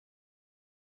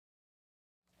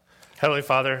Heavenly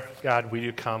Father, God, we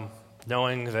do come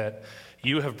knowing that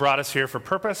you have brought us here for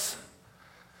purpose.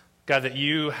 God, that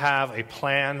you have a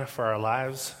plan for our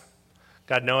lives.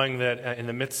 God, knowing that in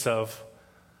the midst of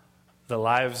the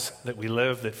lives that we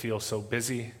live that feel so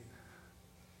busy,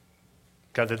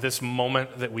 God, that this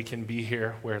moment that we can be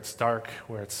here where it's dark,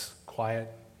 where it's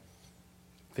quiet,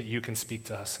 that you can speak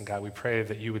to us. And God, we pray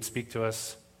that you would speak to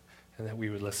us and that we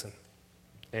would listen.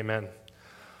 Amen.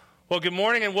 Well, good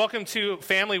morning and welcome to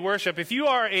Family Worship. If you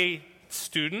are a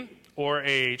student or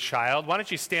a child, why don't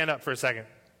you stand up for a second?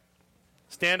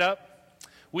 Stand up.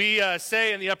 We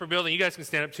say in the upper building, you guys can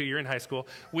stand up too, you're in high school.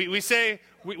 We say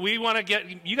we want to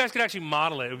get, you guys could actually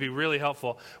model it, it would be really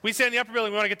helpful. We say in the upper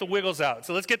building we want to get the wiggles out.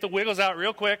 So let's get the wiggles out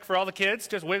real quick for all the kids.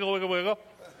 Just wiggle, wiggle, wiggle.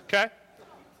 Okay?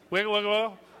 Wiggle, wiggle,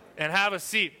 wiggle. And have a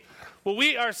seat. Well,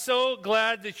 we are so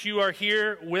glad that you are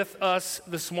here with us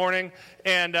this morning.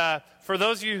 And for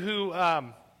those of you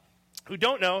who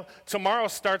don't know, tomorrow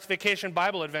starts Vacation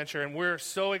Bible Adventure, and we're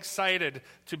so excited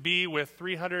to be with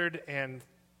 300 and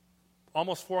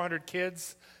almost 400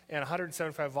 kids and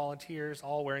 175 volunteers,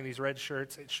 all wearing these red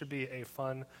shirts. It should be a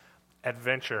fun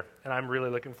adventure, and I'm really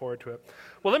looking forward to it.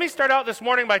 Well, let me start out this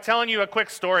morning by telling you a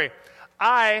quick story.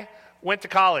 I went to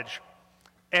college.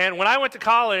 And when I went to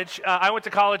college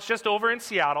just over in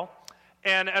Seattle.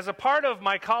 And as a part of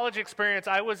my college experience,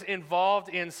 I was involved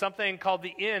in something called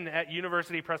the Inn at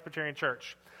University Presbyterian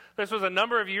Church. This was a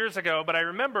number of years ago, but I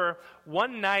remember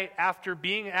one night after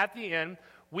being at the Inn,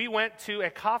 we went to a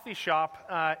coffee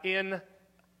shop in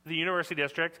the University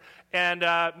District, and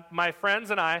my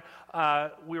friends and I,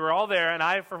 we were all there, and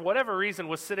I, for whatever reason,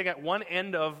 was sitting at one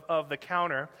end of the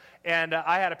counter, and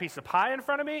I had a piece of pie in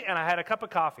front of me, and I had a cup of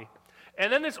coffee.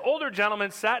 And then this older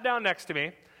gentleman sat down next to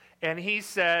me, and he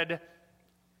said,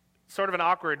 sort of an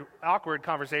awkward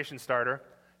conversation starter,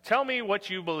 "Tell me what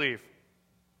you believe."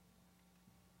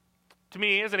 To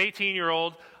me, as an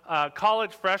 18-year-old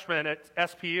college freshman at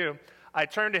SPU, I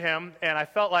turned to him, and I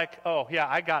felt like, oh, yeah,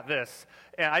 I got this.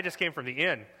 And I just came from the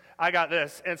Inn. I got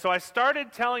this. And so I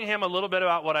started telling him a little bit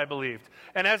about what I believed.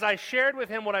 And as I shared with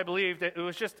him what I believed, it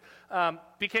was just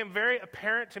became very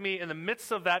apparent to me in the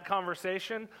midst of that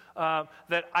conversation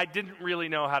that I didn't really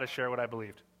know how to share what I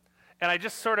believed. And I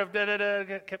just sort of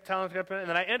kept telling him, and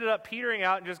then I ended up petering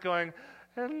out and just going,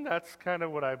 and that's kind of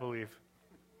what I believe.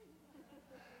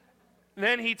 And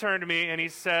then he turned to me and he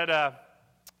said,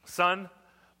 "Son,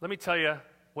 let me tell you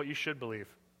what you should believe."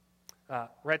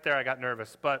 Right there I got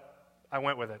nervous, but I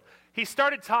went with it. He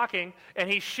started talking, and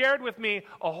he shared with me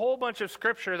a whole bunch of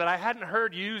scripture that I hadn't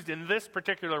heard used in this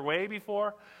particular way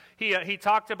before. He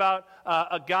talked about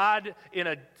a God in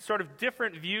a sort of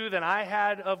different view than I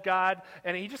had of God,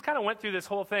 and he just kind of went through this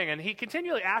whole thing. And he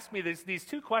continually asked me these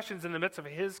two questions in the midst of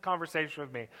his conversation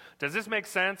with me. Does this make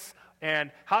sense?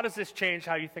 And how does this change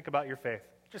how you think about your faith?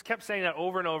 Just kept saying that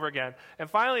over and over again. And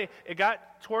finally, it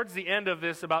got towards the end of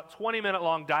this about 20-minute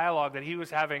long dialogue that he was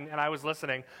having and I was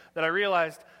listening, that I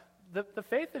realized the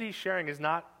faith that he's sharing is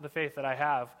not the faith that I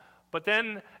have. But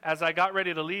then as I got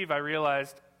ready to leave, I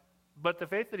realized, but the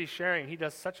faith that he's sharing, he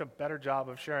does such a better job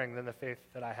of sharing than the faith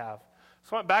that I have.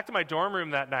 So I went back to my dorm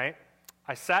room that night.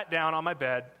 I sat down on my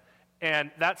bed,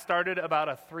 and that started about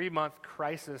a 3-month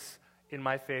crisis in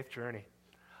my faith journey.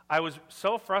 I was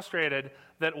so frustrated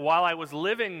that while I was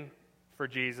living for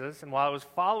Jesus and while I was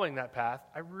following that path,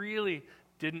 I really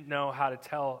didn't know how to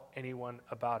tell anyone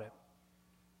about it.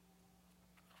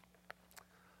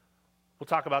 We'll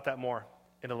talk about that more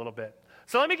in a little bit.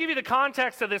 So let me give you the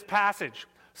context of this passage.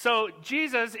 So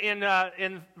Jesus in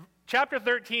chapter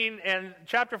 13 and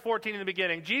chapter 14 in the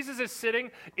beginning, Jesus is sitting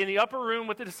in the upper room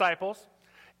with the disciples,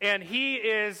 and he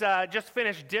is just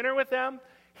finished dinner with them.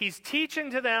 He's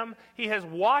teaching to them. He has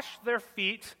washed their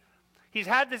feet. He's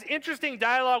had this interesting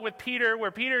dialogue with Peter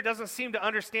where Peter doesn't seem to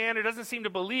understand or doesn't seem to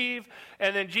believe.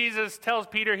 And then Jesus tells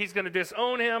Peter he's going to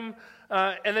disown him.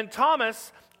 And then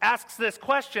Thomas asks this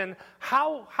question,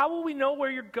 how will we know where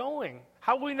you're going?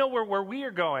 How will we know where we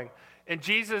are going? And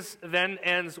Jesus then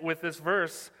ends with this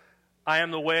verse, "I am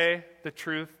the way, the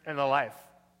truth, and the life."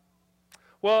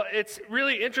 Well, it's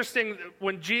really interesting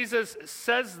when Jesus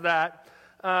says that.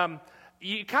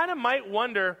 You kind of might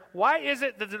wonder, why is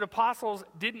it that the apostles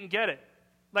didn't get it?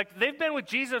 Like, they've been with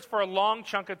Jesus for a long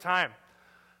chunk of time.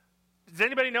 Does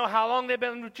anybody know how long they've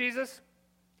been with Jesus?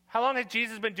 How long has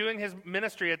Jesus been doing his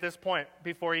ministry at this point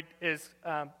before he is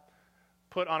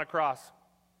put on a cross?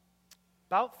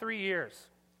 About 3 years.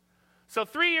 So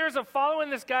 3 years of following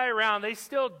this guy around, they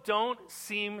still don't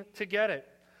seem to get it.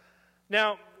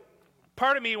 Now,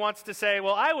 part of me wants to say,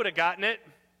 well, I would have gotten it.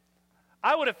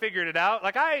 I would have figured it out.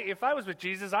 Like if I was with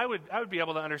Jesus, I would be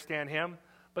able to understand him.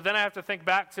 But then I have to think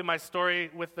back to my story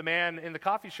with the man in the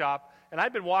coffee shop, and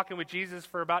I'd been walking with Jesus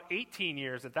for about 18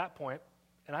 years at that point,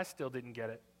 and I still didn't get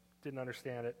it, didn't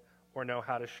understand it, or know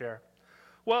how to share.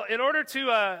 Well, in order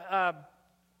to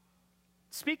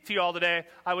speak to you all today,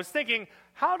 I was thinking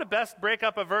how to best break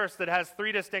up a verse that has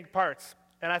 3 distinct parts.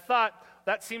 And I thought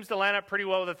that seems to line up pretty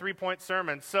well with a 3-point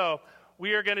sermon. So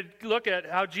we are going to look at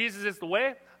how Jesus is the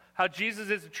way, how Jesus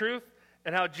is the truth,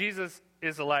 and how Jesus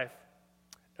is the life.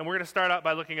 And we're going to start out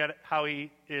by looking at how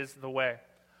he is the way.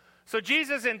 So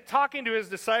Jesus, in talking to his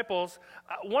disciples,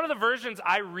 one of the versions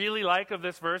I really like of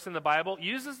this verse in the Bible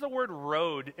uses the word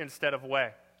road instead of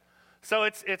way. So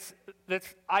it's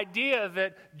this idea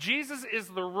that Jesus is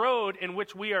the road in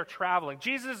which we are traveling.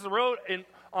 Jesus is the road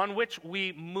on which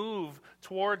we move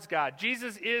towards God.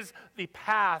 Jesus is the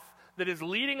path that is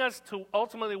leading us to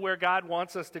ultimately where God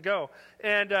wants us to go.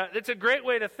 And it's a great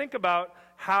way to think about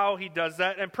how he does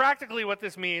that. And practically what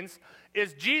this means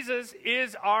is Jesus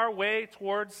is our way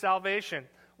towards salvation.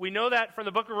 We know that from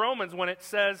the book of Romans when it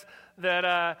says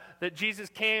that Jesus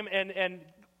came and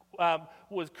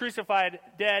was crucified,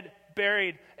 dead,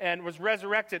 buried, and was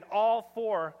resurrected, all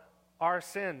for our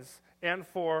sins and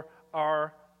for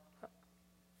our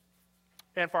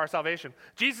salvation.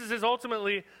 Jesus is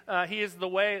ultimately, he is the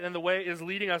way, and the way is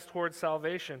leading us towards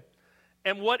salvation.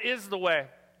 And what is the way?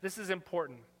 This is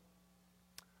important.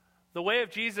 The way of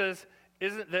Jesus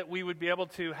isn't that we would be able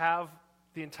to have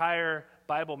the entire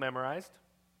Bible memorized.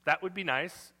 That would be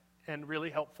nice and really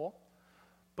helpful.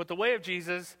 But the way of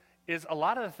Jesus is a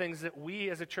lot of the things that we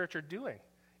as a church are doing.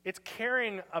 It's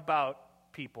caring about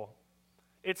people.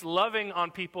 It's loving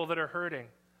on people that are hurting.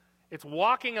 It's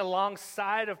walking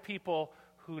alongside of people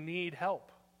who need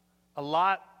help. A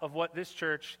lot of what this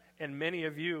church and many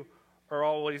of you are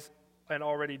always and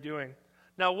already doing.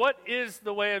 Now, what is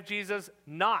the way of Jesus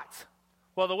not?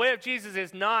 Well, the way of Jesus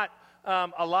is not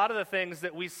a lot of the things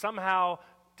that we somehow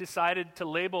decided to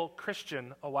label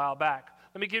Christian a while back.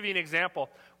 Let me give you an example.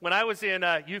 When I was in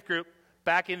a youth group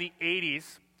back in the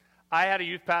 80s, I had a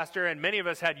youth pastor, and many of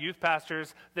us had youth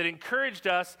pastors that encouraged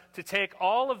us to take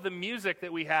all of the music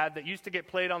that we had that used to get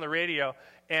played on the radio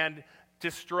and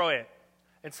destroy it.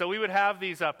 And so we would have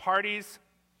these parties.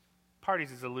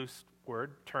 Parties is a loose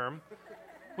term.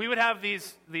 We would have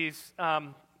these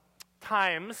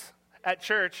times at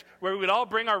church where we would all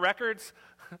bring our records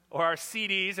or our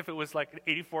CDs, if it was like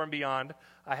 84 and beyond.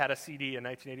 I had a CD in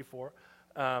 1984.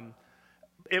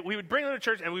 We would bring them to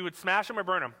church, and we would smash them or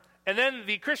burn them. And then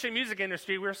the Christian music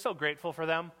industry, we were so grateful for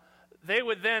them. They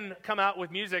would then come out with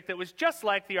music that was just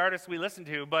like the artists we listened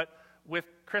to, but with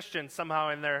Christian somehow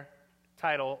in their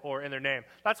title or in their name.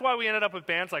 That's why we ended up with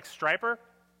bands like Stryper.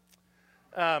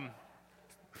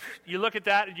 You look at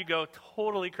that and you go,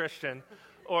 totally Christian.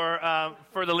 Or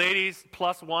for the ladies,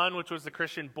 Plus One, which was the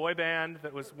Christian boy band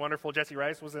that was wonderful. Jesse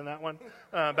Rice was in that one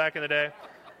back in the day.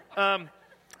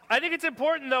 I think it's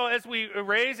important, though, as we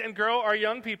raise and grow our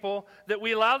young people, that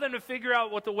we allow them to figure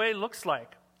out what the way looks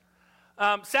like.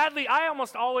 Sadly, I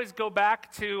almost always go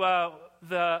back to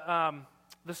the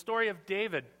story of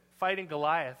David fighting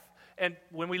Goliath. And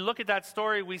when we look at that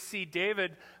story, we see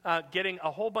David getting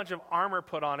a whole bunch of armor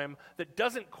put on him that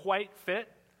doesn't quite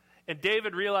fit. And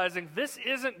David realizing, this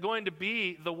isn't going to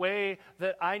be the way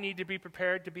that I need to be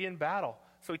prepared to be in battle.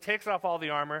 So he takes off all the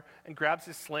armor and grabs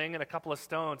his sling and a couple of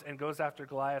stones and goes after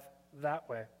Goliath that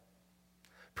way.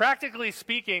 Practically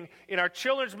speaking, in our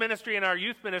children's ministry and our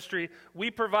youth ministry,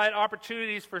 we provide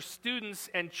opportunities for students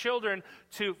and children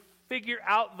to figure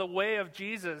out the way of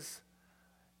Jesus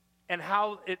and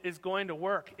how it is going to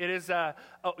work. It is,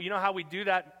 you know how we do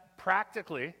that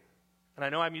practically, and I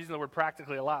know I'm using the word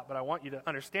practically a lot, but I want you to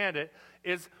understand it,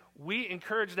 is we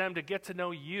encourage them to get to know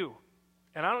you.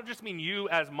 And I don't just mean you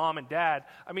as mom and dad.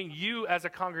 I mean you as a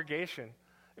congregation.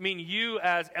 I mean you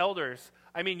as elders.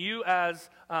 I mean you as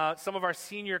some of our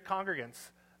senior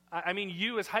congregants. I mean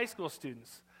you as high school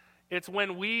students. It's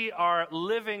when we are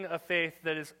living a faith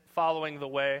that is following the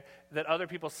way, that other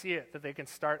people see it, that they can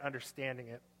start understanding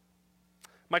it.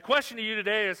 My question to you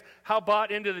today is, how bought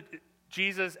into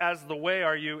Jesus as the way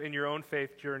are you in your own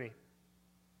faith journey?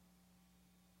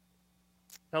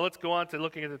 Now let's go on to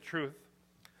looking at the truth.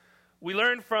 We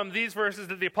learn from these verses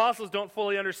that the apostles don't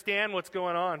fully understand what's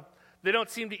going on. They don't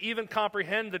seem to even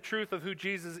comprehend the truth of who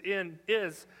Jesus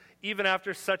is, even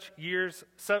after so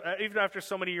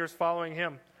many years following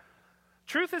him.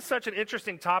 Truth is such an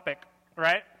interesting topic,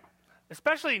 right?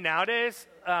 Especially nowadays,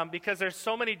 because there's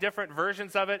so many different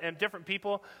versions of it, and different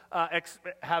people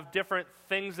have different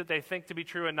things that they think to be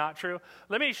true and not true.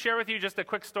 Let me share with you just a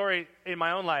quick story in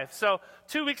my own life. So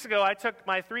 2 weeks ago, I took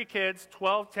my 3 kids,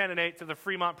 12, 10, and 8, to the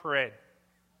Fremont Parade.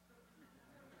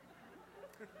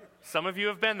 Some of you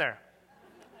have been there.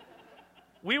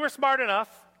 I was smart enough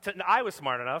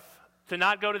to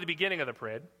not go to the beginning of the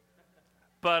parade.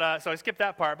 But so I skipped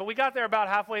that part. But we got there about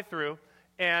halfway through,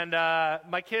 and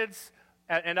my kids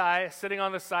and I, sitting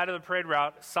on the side of the parade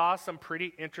route, saw some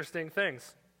pretty interesting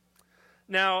things.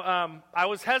 Now, I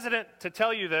was hesitant to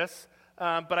tell you this,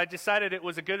 but I decided it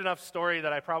was a good enough story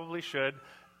that I probably should.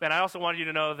 And I also wanted you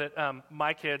to know that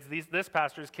my kids, this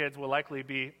pastor's kids, will likely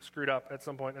be screwed up at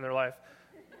some point in their life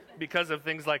because of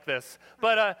things like this.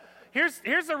 But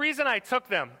here's the reason I took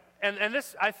them. And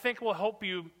this, I think, will help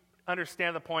you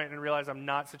understand the point and realize I'm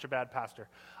not such a bad pastor.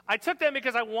 I took them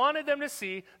because I wanted them to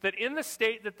see that in the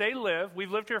state that they live,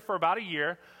 we've lived here for about a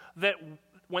year, that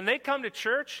when they come to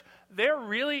church, they're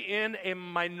really in a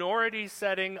minority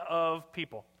setting of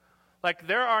people. Like,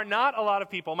 there are not a lot of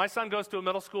people. My son goes to a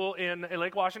middle school in a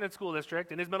Lake Washington school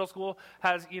district, and his middle school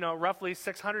has, roughly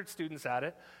 600 students at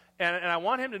it. And I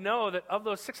want him to know that of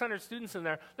those 600 students in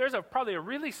there, there's probably a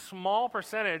really small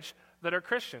percentage that are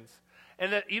Christians.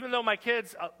 And that even though my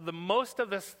kids, the most of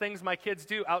the things my kids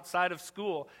do outside of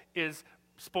school is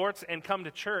sports and come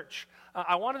to church,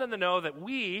 I wanted them to know that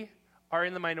we are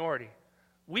in the minority.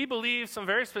 We believe some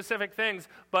very specific things,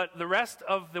 but the rest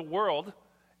of the world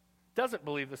doesn't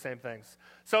believe the same things.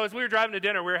 So as we were driving to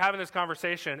dinner, we were having this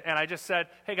conversation, and I just said,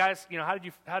 "Hey guys,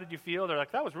 how did you feel?" They're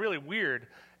like, "That was really weird."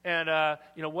 And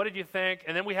what did you think?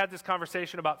 And then we had this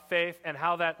conversation about faith and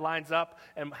how that lines up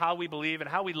and how we believe and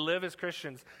how we live as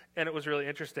Christians, and it was really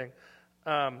interesting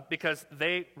because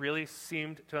they really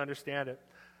seemed to understand it.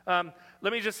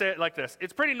 Let me just say it like this: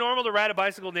 it's pretty normal to ride a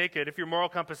bicycle naked if your moral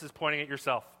compass is pointing at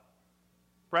yourself,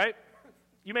 right?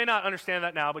 You may not understand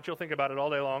that now, but you'll think about it all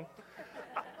day long.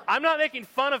 I'm not making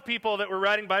fun of people that were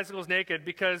riding bicycles naked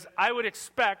because I would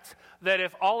expect that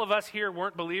if all of us here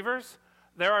weren't believers,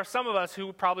 there are some of us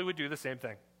who probably would do the same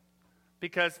thing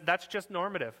because that's just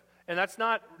normative. And that's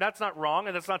not wrong,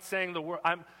 and that's not saying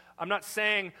I'm not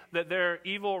saying that they're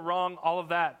evil, wrong, all of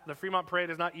that. The Fremont Parade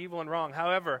is not evil and wrong.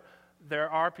 However, there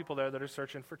are people there that are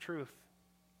searching for truth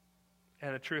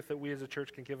and a truth that we as a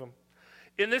church can give them.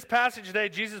 In this passage today,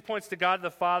 Jesus points to God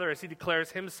the Father as he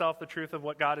declares himself the truth of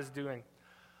what God is doing.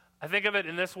 I think of it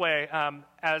in this way.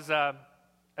 As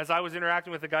I was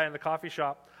interacting with the guy in the coffee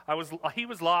shop, he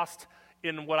was lost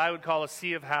in what I would call a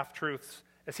sea of half-truths.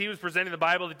 As he was presenting the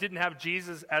Bible that didn't have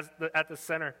Jesus at the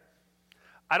center.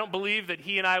 I don't believe that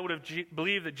he and I would have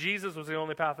believed that Jesus was the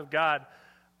only path of God.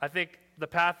 I think the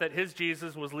path that his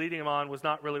Jesus was leading him on was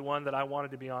not really one that I wanted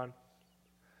to be on.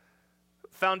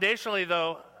 Foundationally,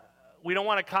 though, we don't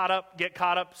want to get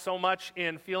caught up so much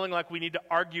in feeling like we need to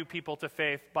argue people to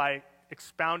faith by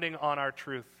expounding on our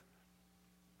truth.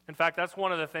 In fact, that's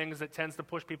one of the things that tends to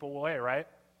push people away, right?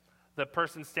 The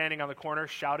person standing on the corner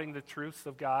shouting the truths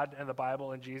of God and the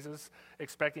Bible and Jesus,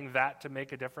 expecting that to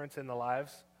make a difference in the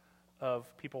lives of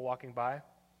people walking by.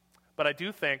 But I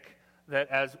do think that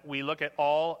as we look at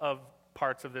all of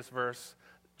parts of this verse,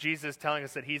 Jesus telling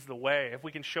us that he's the way, if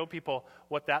we can show people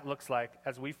what that looks like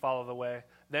as we follow the way,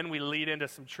 then we lead into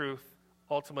some truth,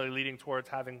 ultimately leading towards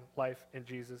having life in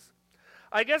Jesus.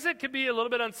 I guess it could be a little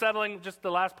bit unsettling, just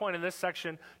the last point in this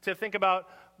section, to think about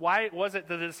why was it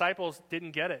that the disciples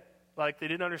didn't get it? Like they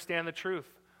didn't understand the truth.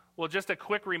 Well, just a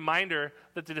quick reminder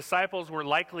that the disciples were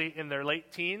likely in their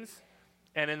late teens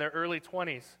and in their early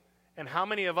 20s. And how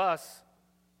many of us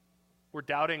were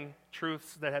doubting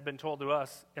truths that had been told to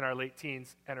us in our late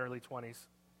teens and early 20s?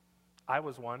 I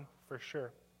was one, for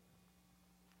sure.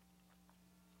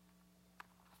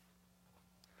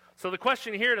 So the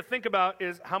question here to think about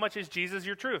is, how much is Jesus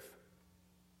your truth?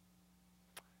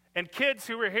 And kids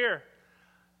who are here,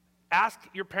 ask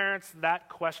your parents that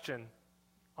question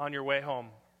on your way home.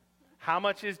 How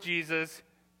much is Jesus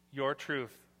your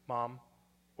truth, mom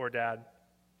or dad?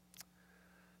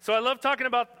 So I love talking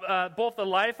about both the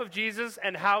life of Jesus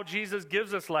and how Jesus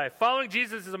gives us life. Following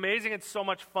Jesus is amazing. It's so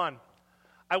much fun.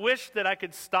 I wish that I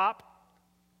could stop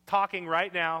talking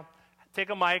right now, take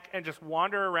a mic, and just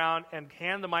wander around and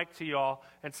hand the mic to y'all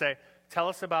and say, tell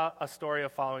us about a story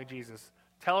of following Jesus.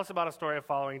 Tell us about a story of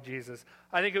following Jesus.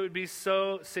 I think it would be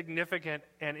so significant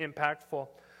and impactful.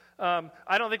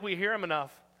 I don't think we hear him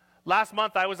enough. Last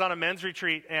month, I was on a men's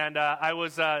retreat, and I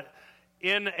was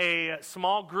in a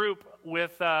small group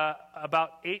with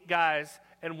about 8 guys,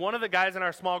 and one of the guys in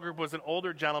our small group was an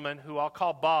older gentleman who I'll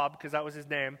call Bob because that was his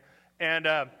name, and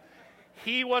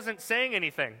he wasn't saying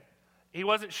anything. He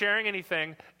wasn't sharing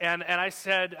anything, and I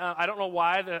said, I don't know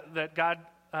why that God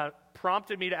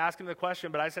prompted me to ask him the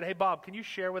question, but I said, hey, Bob, can you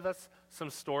share with us some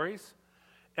stories?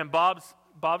 And Bob's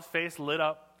face lit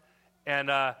up,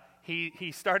 and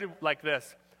he started like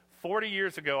this. 40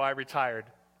 years ago, I retired,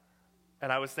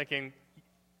 and I was thinking,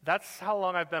 That's how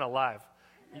long I've been alive.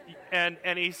 And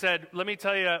he said, let me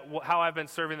tell you how I've been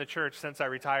serving the church since I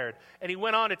retired. And he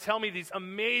went on to tell me these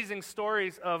amazing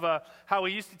stories of how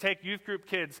he used to take youth group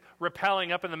kids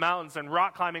rappelling up in the mountains and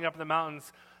rock climbing up in the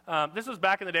mountains. This was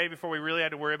back in the day before we really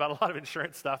had to worry about a lot of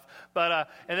insurance stuff. But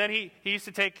and then he used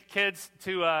to take kids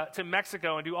to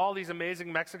Mexico and do all these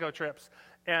amazing Mexico trips.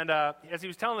 And as he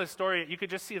was telling this story, you could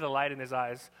just see the light in his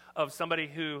eyes of somebody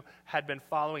who had been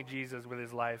following Jesus with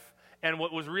his life. And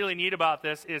what was really neat about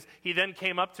this is he then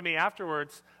came up to me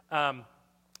afterwards and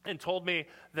told me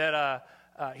that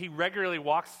he regularly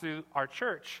walks through our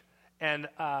church. And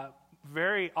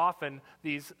very often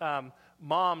these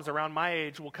moms around my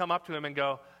age will come up to him and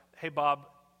go, hey, Bob,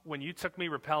 when you took me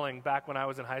rappelling back when I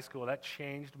was in high school, that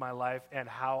changed my life and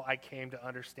how I came to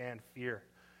understand fear.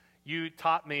 You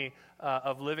taught me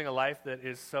of living a life that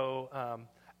is so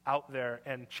out there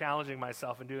and challenging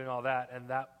myself and doing all that, and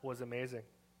that was amazing.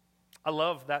 I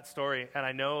love that story, and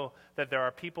I know that there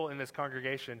are people in this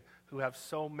congregation who have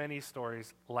so many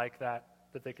stories like that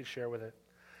they could share with it.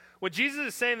 When Jesus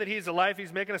is saying that he's alive,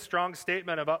 he's making a strong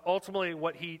statement about ultimately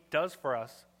what he does for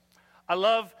us. I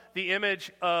love the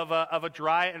image of a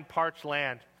dry and parched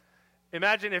land.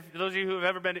 Imagine if those of you who have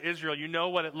ever been to Israel, you know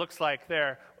what it looks like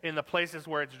there in the places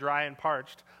where it's dry and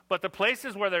parched. But the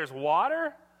places where there's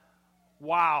water,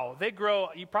 wow, they grow,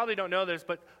 you probably don't know this,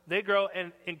 but they grow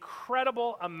an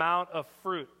incredible amount of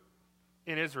fruit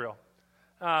in Israel.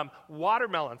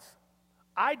 Watermelons.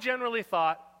 I generally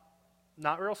thought,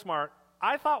 not real smart,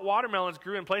 I thought watermelons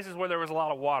grew in places where there was a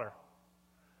lot of water,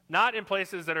 not in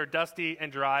places that are dusty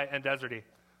and dry and deserty.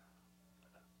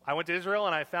 I went to Israel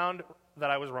and I found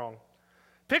that I was wrong.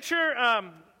 Picture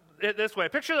it this way.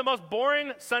 Picture the most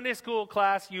boring Sunday school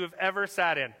class you have ever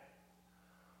sat in,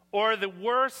 or the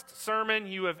worst sermon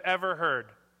you have ever heard.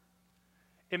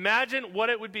 Imagine what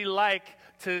it would be like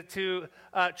to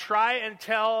try and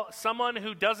tell someone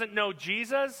who doesn't know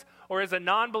Jesus or is a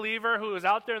non-believer who is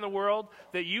out there in the world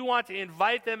that you want to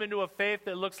invite them into a faith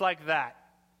that looks like that.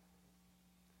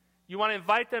 You want to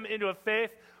invite them into a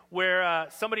faith where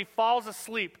somebody falls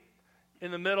asleep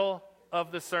in the middle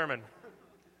of the sermon.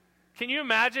 Can you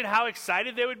imagine how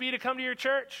excited they would be to come to your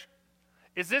church?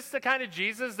 Is this the kind of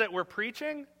Jesus that we're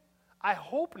preaching? I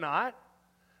hope not.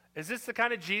 Is this the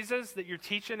kind of Jesus that you're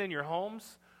teaching in your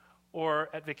homes or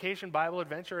at Vacation Bible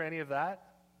Adventure or any of that?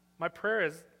 My prayer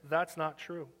is that's not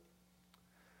true.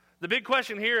 The big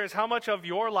question here is how much of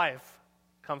your life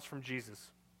comes from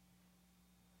Jesus?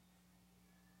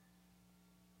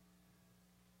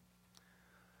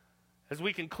 As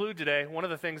we conclude today, one of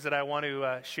the things that I want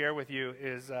to share with you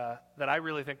is that I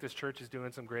really think this church is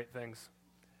doing some great things.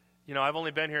 You know, I've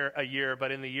only been here a year, but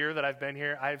in the year that I've been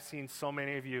here, I've seen so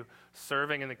many of you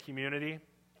serving in the community,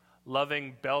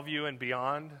 loving Bellevue and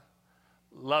beyond,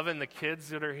 loving the kids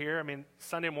that are here. I mean,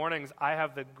 Sunday mornings, I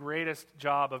have the greatest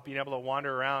job of being able to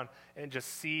wander around and just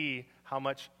see how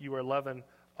much you are loving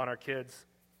on our kids.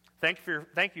 Thank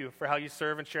you for how you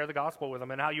serve and share the gospel with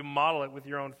them and how you model it with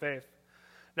your own faith.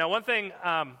 Now, one thing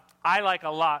I like a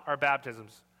lot are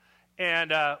baptisms,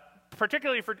 and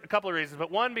particularly for a couple of reasons, but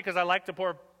one, because I like to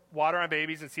pour water on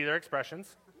babies and see their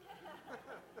expressions,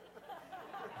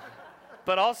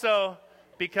 but also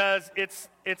because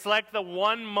it's like the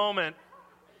one moment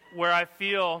where I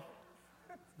feel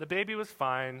the baby was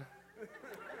fine.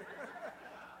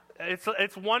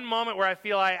 It's one moment where I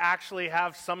feel I actually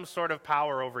have some sort of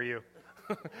power over you.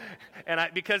 And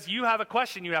because you have a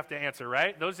question you have to answer,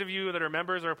 right? Those of you that are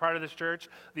members or a part of this church,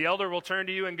 the elder will turn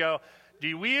to you and go,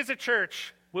 do we as a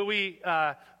church, will we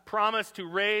promise to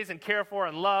raise and care for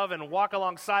and love and walk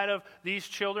alongside of these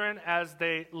children as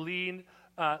they lean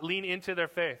into their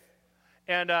faith?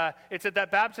 And it's at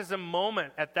that baptism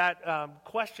moment, at that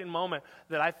question moment,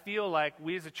 that I feel like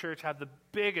we as a church have the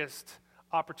biggest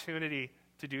opportunity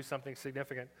to do something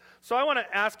significant. So I want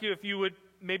to ask you if you would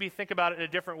maybe think about it in a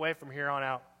different way from here on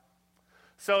out.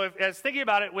 So as thinking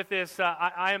about it with this,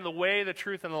 I am the way, the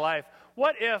truth, and the life,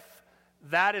 what if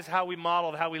that is how we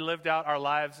modeled, how we lived out our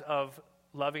lives of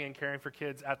loving and caring for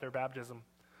kids at their baptism?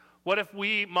 What if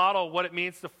we model what it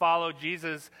means to follow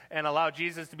Jesus and allow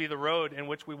Jesus to be the road in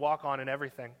which we walk on in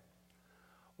everything?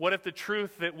 What if the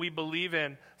truth that we believe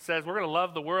in says we're going to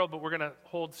love the world, but we're going to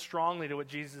hold strongly to what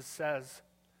Jesus says?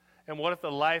 And what if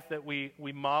the life that we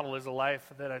model is a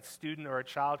life that a student or a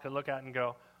child could look at and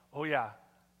go, oh yeah,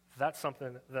 that's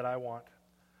something that I want?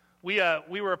 We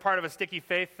were a part of a sticky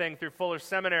faith thing through Fuller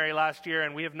Seminary last year,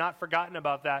 and we have not forgotten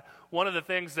about that. One of the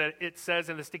things that it says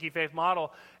in the sticky faith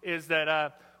model is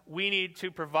that we need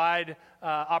to provide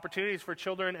opportunities for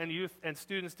children and youth and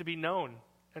students to be known.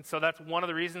 And so that's one of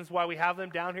the reasons why we have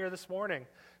them down here this morning,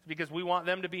 because we want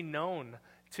them to be known.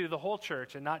 to the whole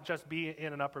church and not just be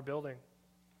in an upper building.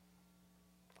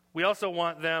 We also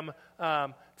want them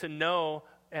to know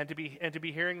and to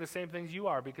be hearing the same things you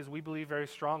are, because we believe very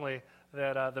strongly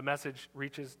that the message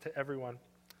reaches to everyone.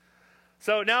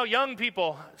 So now, young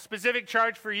people, specific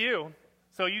charge for you.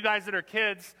 So you guys that are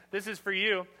kids, this is for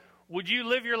you. Would you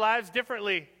live your lives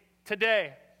differently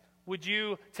today? Would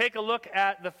you take a look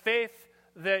at the faith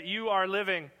that you are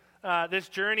living, this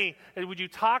journey? And would you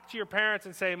talk to your parents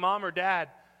and say, Mom or Dad,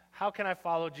 how can I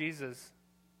follow Jesus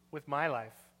with my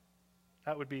life?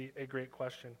 That would be a great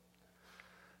question.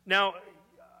 Now,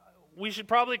 we should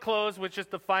probably close with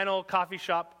just the final coffee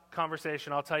shop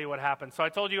conversation. I'll tell you what happened. So I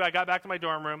told you I got back to my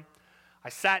dorm room. I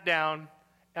sat down,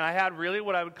 and I had really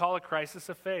what I would call a crisis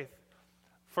of faith.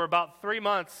 For about 3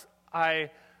 months, I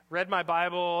read my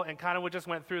Bible and kind of just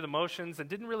went through the motions and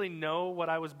didn't really know what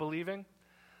I was believing.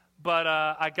 But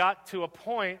I got to a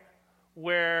point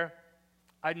where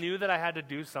I knew that I had to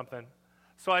do something.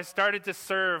 So I started to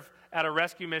serve at a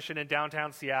rescue mission in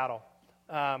downtown Seattle,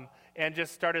 and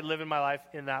just started living my life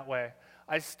in that way.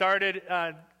 I started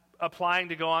applying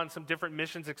to go on some different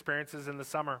missions experiences in the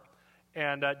summer,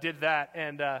 and did that.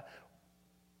 And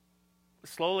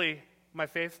slowly, my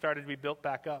faith started to be built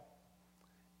back up.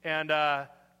 And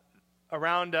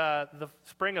around the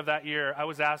spring of that year, I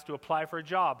was asked to apply for a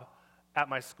job at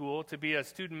my school to be a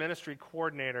student ministry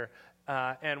coordinator.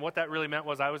 And what that really meant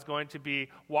was I was going to be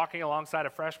walking alongside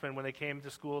of freshmen when they came to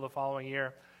school the following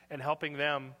year and helping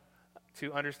them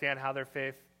to understand how their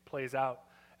faith plays out.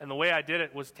 And the way I did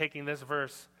it was taking this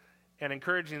verse and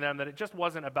encouraging them that it just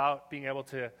wasn't about being able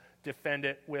to defend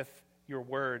it with your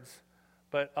words,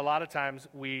 but a lot of times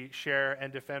we share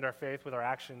and defend our faith with our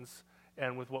actions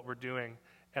and with what we're doing.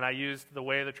 And I used the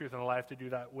way, the truth, and the life to do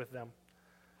that with them.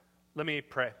 Let me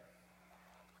pray.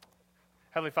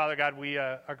 Heavenly Father, God, we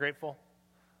are grateful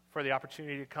for the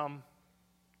opportunity to come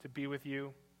to be with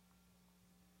you,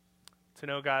 to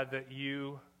know, God, that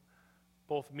you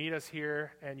both meet us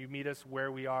here and you meet us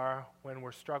where we are when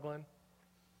we're struggling.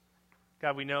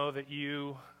 God, we know that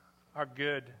you are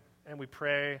good, and we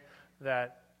pray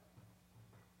that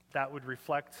that would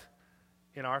reflect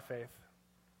in our faith.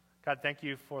 God, thank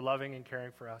you for loving and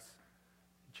caring for us.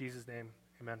 In Jesus' name,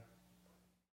 amen.